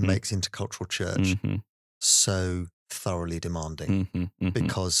church that makes intercultural church so thoroughly demanding,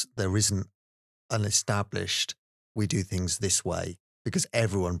 because there isn't an established, we do things this way, because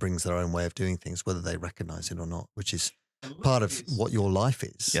everyone brings their own way of doing things, whether they recognize it or not, which is part of what your life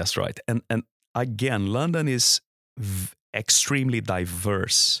is. That's right. And again, London is extremely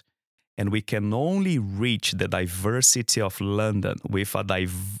diverse. And we can only reach the diversity of London with a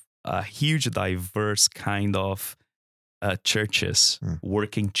huge, diverse kind of churches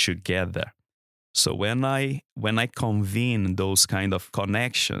working together. So when I convene those kind of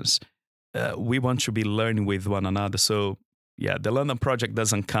connections, we want to be learning with one another. So yeah, the London Project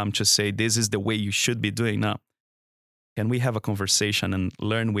doesn't come to say this is the way you should be doing. No. Can we have a conversation and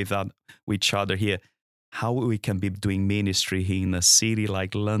learn with each other here how we can be doing ministry here in a city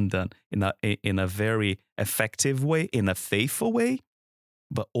like London in a very effective way, in a faithful way,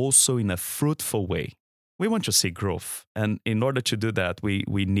 but also in a fruitful way. We want to see growth. And in order to do that, we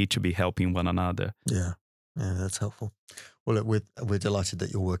need to be helping one another. Yeah, that's helpful. Well, look, we're delighted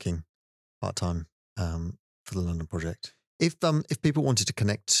that you're working part-time for the London Project. If people wanted to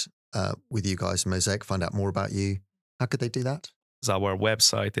connect with you guys, Mosaic, find out more about you, how could they do that? Our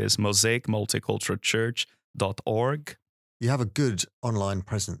website is mosaicmulticulturalchurch.org. You have a good online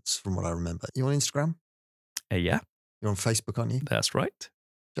presence from what I remember. You on Instagram? Yeah. You're on Facebook, aren't you? That's right. Do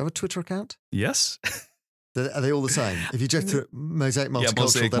you have a Twitter account? Yes. Are they all the same? If you just through Mosaic Multicultural,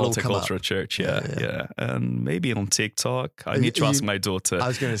 Mosaic they'll all come up. Multicultural Church, yeah. And maybe on TikTok. I need to ask my daughter. I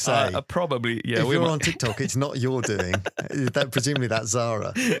was going to say. Probably, yeah. If you're on TikTok, it's not your doing. Presumably that's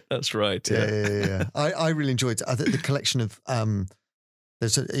Zara. That's right, yeah. I really enjoyed the collection of,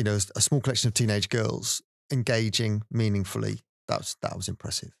 there's a small collection of teenage girls engaging meaningfully. That was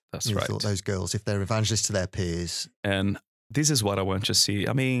impressive. That's right. I thought those girls, if they're evangelists to their peers. And this is what I want to see.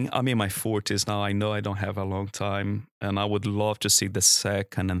 I mean, I'm in my 40s now. I know I don't have a long time. And I would love to see the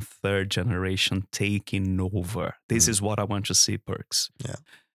second and third generation taking over. This is what I want to see, Perks. Yeah.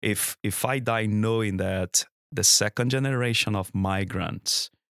 If I die knowing that the second generation of migrants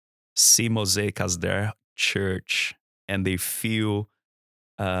see Mosaic as their church and they feel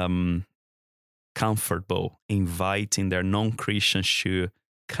comfortable inviting their non-Christians to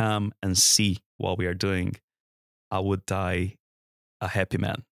come and see what we are doing, I would die a happy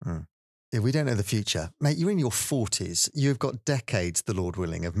man. Yeah, we don't know the future. Mate, you're in your 40s. You've got decades, the Lord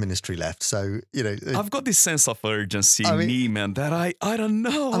willing, of ministry left. So, I've got this sense of urgency in me, man, that I don't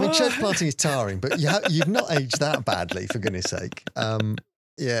know. I mean, church planting is tiring, but you've not aged that badly, for goodness sake.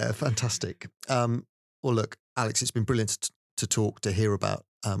 Yeah, fantastic. Well, look, Alex, it's been brilliant to talk, to hear about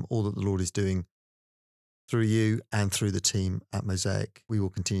all that the Lord is doing through you and through the team at Mosaic. We will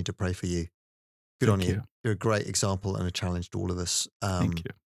continue to pray for you. Good on you. You're a great example and a challenge to all of us. Thank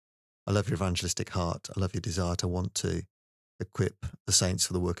you. I love your evangelistic heart. I love your desire to want to equip the saints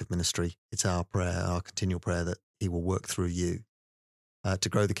for the work of ministry. It's our prayer, our continual prayer, that He will work through you to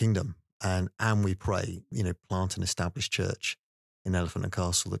grow the kingdom. And we pray, plant an established church in Elephant and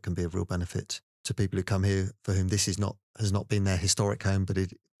Castle that can be of real benefit to people who come here for whom this has not been their historic home, but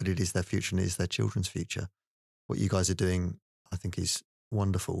it is their future and it is their children's future. What you guys are doing, I think, is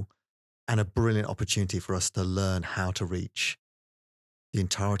wonderful and a brilliant opportunity for us to learn how to reach the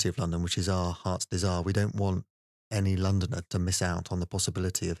entirety of London, which is our heart's desire. We don't want any Londoner to miss out on the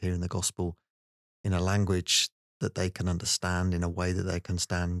possibility of hearing the gospel in a language that they can understand, in a way that they can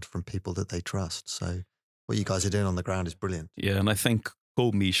stand from people that they trust. So what you guys are doing on the ground is brilliant. Yeah, and I think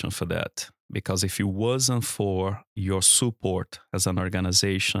co-mission for that, because if it wasn't for your support as an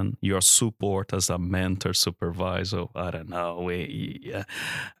organization, your support as a mentor, supervisor, I don't know,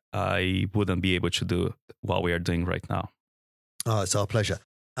 I wouldn't be able to do what we are doing right now. Oh, it's our pleasure.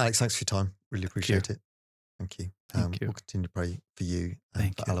 Alex, thanks for your time. Really appreciate it. Thank you. Thank you. We'll continue to pray for you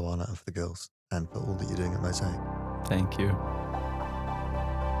and for Aluana and for the girls and for all that you're doing at Mosaic. Thank you.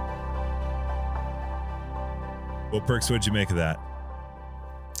 Well, Perks, what'd you make of that?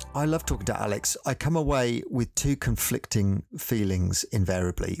 I love talking to Alex. I come away with two conflicting feelings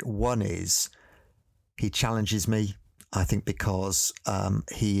invariably. One is he challenges me, I think, because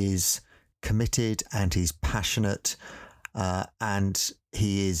he is committed and he's passionate and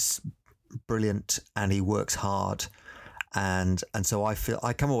he is brilliant and he works hard. And so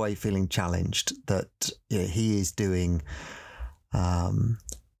I come away feeling challenged that he is doing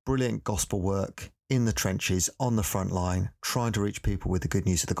brilliant gospel work in the trenches, on the front line, trying to reach people with the good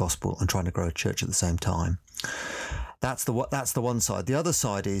news of the gospel and trying to grow a church at the same time. That's the one side. The other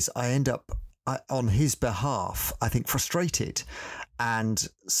side is I end up on his behalf, I think, frustrated and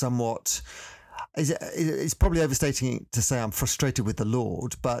somewhat. It's probably overstating to say I'm frustrated with the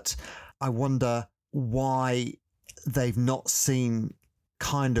Lord, but I wonder why they've not seen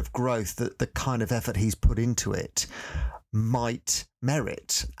kind of growth that the kind of effort he's put into it might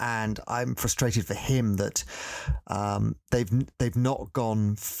merit. And I'm frustrated for him that they've not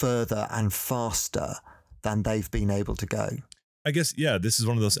gone further and faster than they've been able to go. I guess, yeah, this is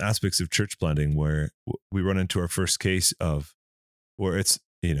one of those aspects of church planting where we run into our first case of where it's,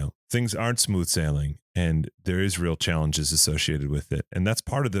 things aren't smooth sailing and there is real challenges associated with it. And that's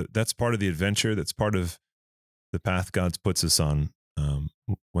part of the adventure. That's part of the path God puts us on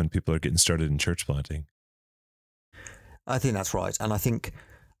when people are getting started in church planting. I think that's right. And I think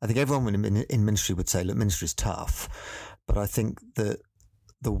everyone in ministry would say, look, ministry is tough. But I think that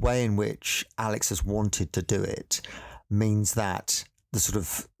the way in which Alex has wanted to do it means that the sort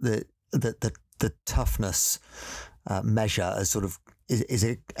of the toughness measure is sort of is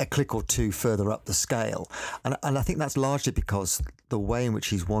a click or two further up the scale. And I think that's largely because the way in which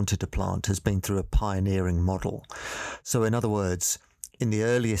he's wanted to plant has been through a pioneering model. So in other words, in the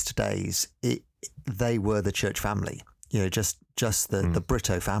earliest days, they were the church family, just the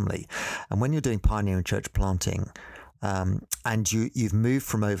Brito family. And when you're doing pioneering church planting, and you've moved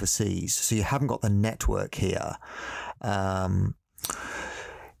from overseas, so you haven't got the network here,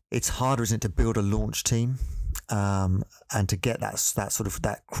 it's harder, isn't it, to build a launch team? And to get that sort of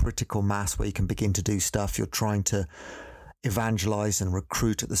that critical mass where you can begin to do stuff. You're trying to evangelize and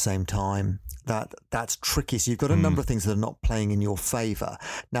recruit at the same time. That's tricky. So you've got a number of things that are not playing in your favor.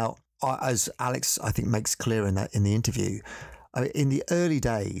 Now, as Alex, I think, makes clear in the interview, in the early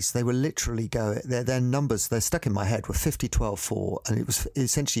days, they were literally their numbers, they're stuck in my head, were 50, 12, 4. And it was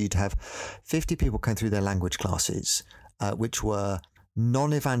essentially you'd have 50 people going through their language classes, which were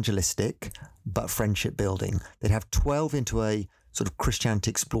non-evangelistic but friendship building. They'd have 12 into a sort of Christianity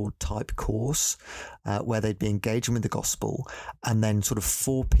Explored type course where they'd be engaging with the gospel, and then sort of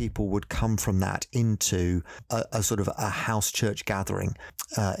 4 people would come from that into a sort of a house church gathering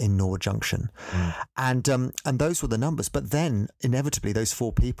in Norwood Junction. And those were the numbers. But then inevitably those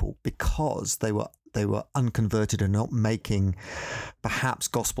 4 people, because they were unconverted and not making perhaps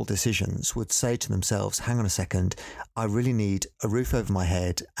gospel decisions, would say to themselves, hang on a second, I really need a roof over my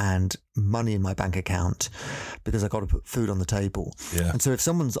head and money in my bank account because I've got to put food on the table. Yeah. And so if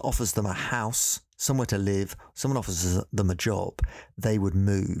someone offers them a house, somewhere to live, someone offers them a job, they would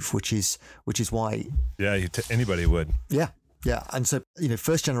move, which is why... Yeah, anybody would. Yeah. Yeah. And so,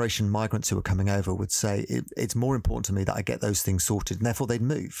 first generation migrants who are coming over would say it's more important to me that I get those things sorted, and therefore they'd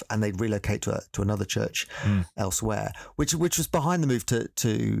move and they'd relocate to another church elsewhere, which was behind the move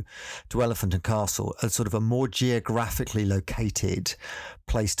to Elephant and Castle, as sort of a more geographically located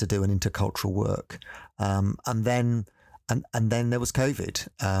place to do an intercultural work. And then there was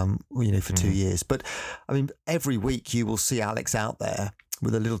COVID, for 2 years. But I mean, every week you will see Alex out there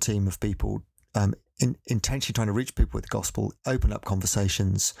with a little team of people, intentionally trying to reach people with the gospel, open up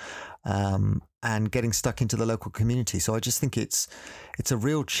conversations, and getting stuck into the local community. So I just think it's a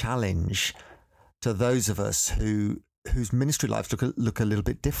real challenge to those of us who whose ministry lives look a little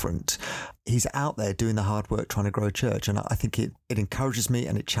bit different. He's out there doing the hard work, trying to grow a church. And I think it encourages me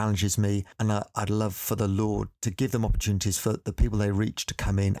and it challenges me. And I'd love for the Lord to give them opportunities for the people they reach to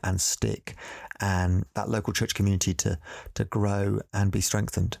come in and stick, and that local church community to grow and be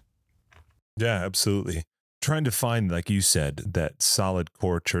strengthened. Yeah, absolutely. Trying to find, like you said, that solid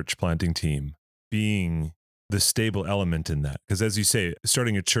core church planting team being the stable element in that. Because as you say,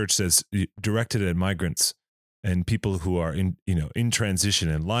 starting a church that's directed at migrants and people who are in transition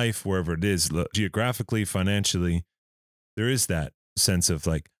in life, wherever it is, geographically, financially, there is that sense of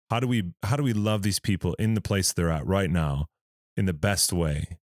like, how do we love these people in the place they're at right now in the best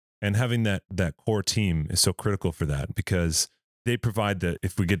way? And having that core team is so critical for that, because they provide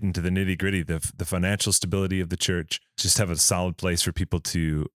if we get into the nitty gritty, the financial stability of the church, just have a solid place for people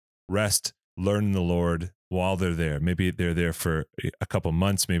to rest, learn in the Lord while they're there. Maybe they're there for a couple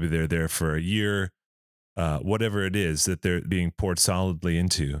months, maybe they're there for a year, whatever it is that they're being poured solidly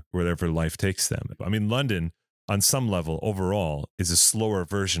into wherever life takes them. I mean, London, on some level, overall, is a slower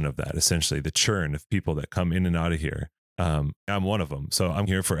version of that, essentially, the churn of people that come in and out of here. I'm one of them. So I'm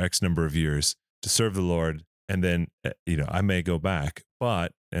here for X number of years to serve the Lord. And then, I may go back,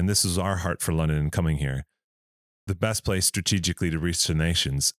 and this is our heart for London and coming here, the best place strategically to reach the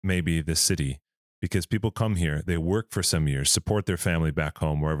nations may be this city, because people come here, they work for some years, support their family back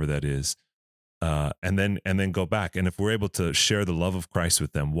home, wherever that is, and then go back. And if we're able to share the love of Christ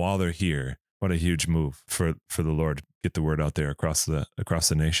with them while they're here, what a huge move for the Lord to get the word out there across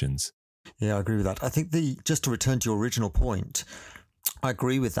the nations. Yeah, I agree with that. I think just to return to your original point, I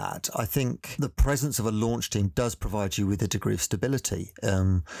agree with that. I think the presence of a launch team does provide you with a degree of stability.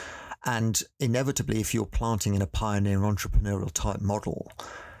 And inevitably, if you're planting in a pioneer entrepreneurial type model,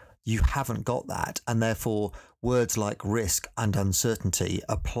 you haven't got that. And therefore, words like risk and uncertainty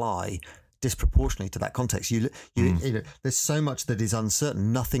apply disproportionately to that context. You know, there's so much that is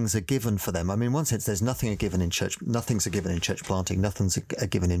uncertain. Nothing's a given for them. I mean, in one sense, there's nothing a given in church. Nothing's a given in church planting. Nothing's a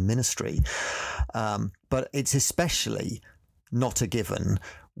given in ministry. But it's especially not a given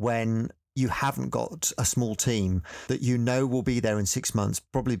when you haven't got a small team that will be there in 6 months,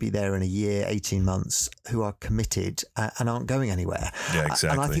 probably be there in a year, 18 months, who are committed and aren't going anywhere. Yeah,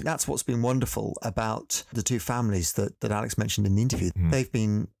 exactly. And I think that's what's been wonderful about the two families that Alex mentioned in the interview. They've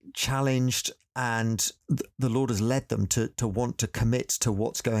been challenged, and the Lord has led them to want to commit to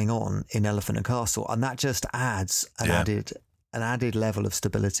what's going on in Elephant and Castle. And that just adds an added level of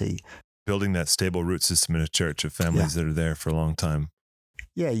stability. Building that stable root system in a church of families that are there for a long time.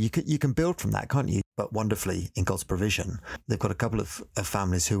 Yeah, you can build from that, can't you? But wonderfully, in God's provision, they've got a couple of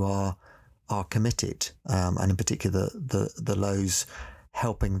families who are committed, and in particular the Lows,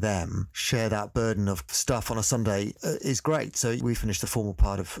 helping them share that burden of stuff on a Sunday is great. So we finished the formal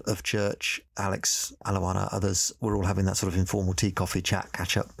part of church. Alex, Alawana, others, we're all having that sort of informal tea, coffee, chat,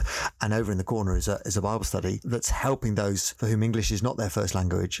 catch up. And over in the corner is a Bible study that's helping those for whom English is not their first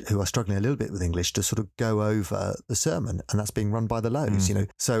language, who are struggling a little bit with English, to sort of go over the sermon. And that's being run by the Lows,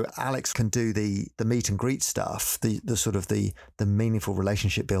 So Alex can do the meet and greet stuff, the sort of the meaningful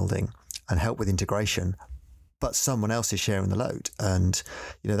relationship building and help with integration, but someone else is sharing the load. And,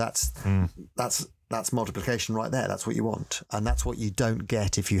 that's multiplication right there. That's what you want. And that's what you don't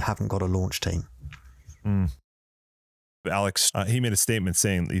get if you haven't got a launch team. Alex, he made a statement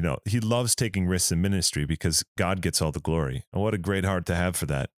saying, he loves taking risks in ministry because God gets all the glory. And what a great heart to have for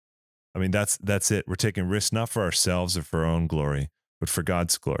that. I mean, that's it. We're taking risks not for ourselves or for our own glory, but for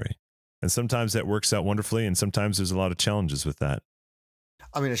God's glory. And sometimes that works out wonderfully. And sometimes there's a lot of challenges with that.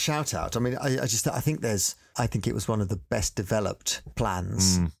 I mean, a shout out. I mean, I think it was one of the best developed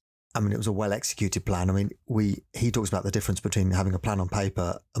plans. I mean, it was a well executed plan. I mean, he talks about the difference between having a plan on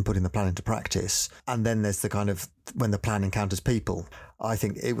paper and putting the plan into practice. And then there's the kind of when the plan encounters people. I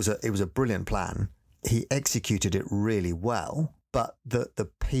think it was a brilliant plan. He executed it really well, but the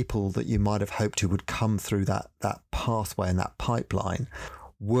people that you might have hoped who would come through that pathway and that pipeline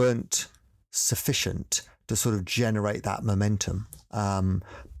weren't sufficient to sort of generate that momentum.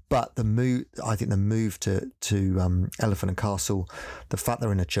 But the move to Elephant and Castle, the fact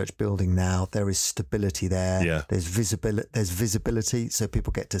they're in a church building now, there is stability there. Yeah. There's visibility, so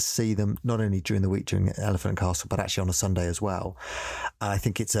people get to see them not only during the week during Elephant and Castle, but actually on a Sunday as well. And I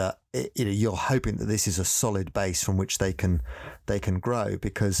think you're hoping that this is a solid base from which they can grow,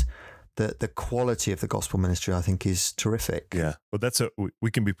 because the quality of the gospel ministry, I think, is terrific. Yeah. Well,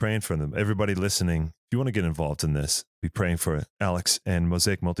 we can be praying for them. Everybody listening, if you want to get involved in this, be praying for Alex and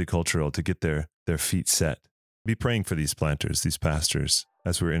Mosaic Multicultural to get their feet set. Be praying for these planters, these pastors,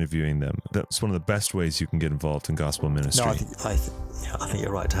 as we're interviewing them. That's one of the best ways you can get involved in gospel ministry. No, I think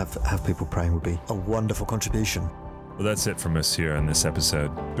you're right. To have people praying would be a wonderful contribution. Well, that's it from us here on this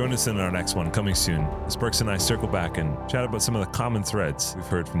episode. Join us in our next one coming soon as Burks and I circle back and chat about some of the common threads we've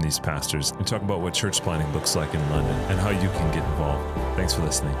heard from these pastors and talk about what church planting looks like in London and how you can get involved. Thanks for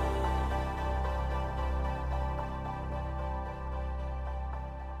listening.